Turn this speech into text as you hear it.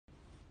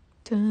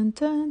Dun,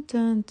 dun,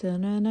 dun,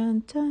 dun, dun,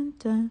 dun, dun,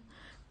 dun.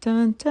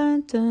 Dun,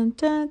 dun, dun,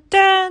 dun,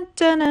 dun,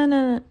 dun, dun,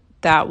 dun.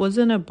 That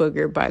wasn't a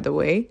booger, by the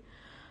way.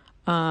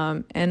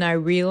 And I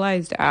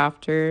realized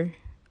after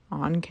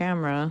on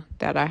camera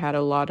that I had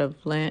a lot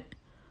of lint,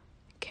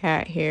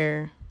 cat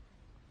hair,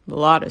 a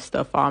lot of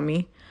stuff on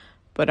me.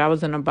 But I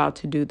wasn't about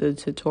to do the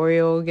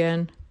tutorial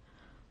again.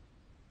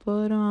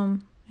 But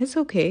it's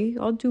okay.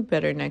 I'll do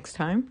better next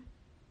time.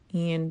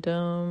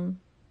 And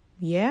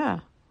yeah,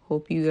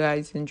 hope you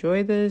guys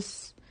enjoy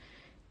this.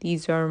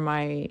 These are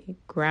my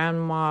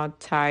grandma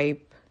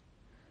type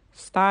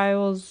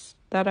styles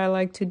that I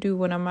like to do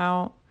when I'm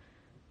out.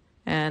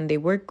 And they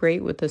work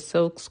great with a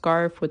silk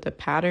scarf with a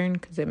pattern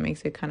because it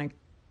makes it kind of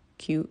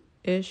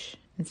cute-ish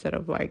instead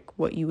of like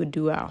what you would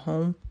do at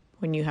home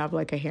when you have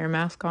like a hair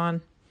mask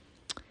on.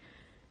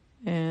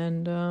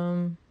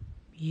 And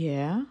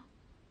yeah,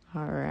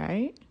 all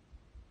right.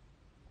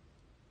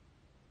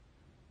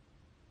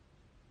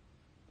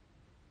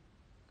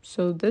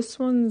 So this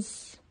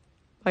one's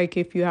like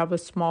if you have a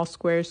small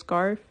square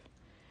scarf,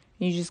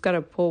 you just got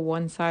to pull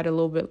one side a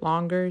little bit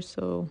longer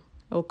so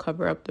it'll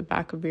cover up the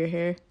back of your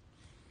hair.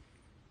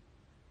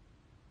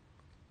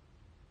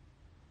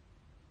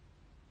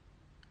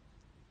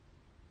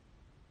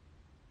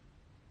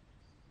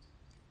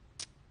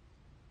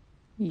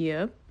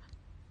 Yep.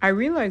 I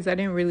realized I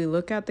didn't really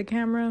look at the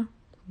camera,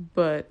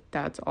 but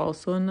that's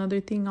also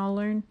another thing I'll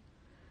learn,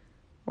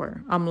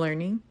 or I'm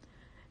learning.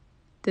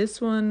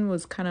 This one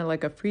was kind of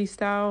like a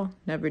freestyle,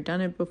 never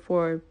done it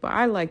before, but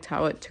I liked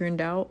how it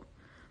turned out.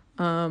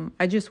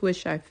 I just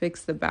wish I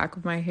fixed the back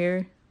of my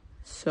hair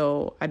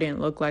so I didn't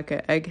look like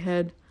an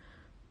egghead,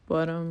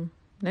 but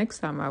next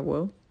time I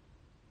will.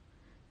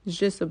 It's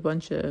just a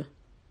bunch of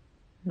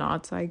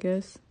knots, I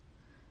guess.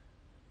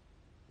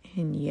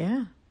 And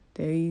yeah,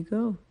 there you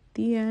go.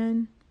 The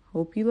end.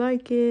 Hope you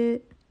like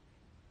it.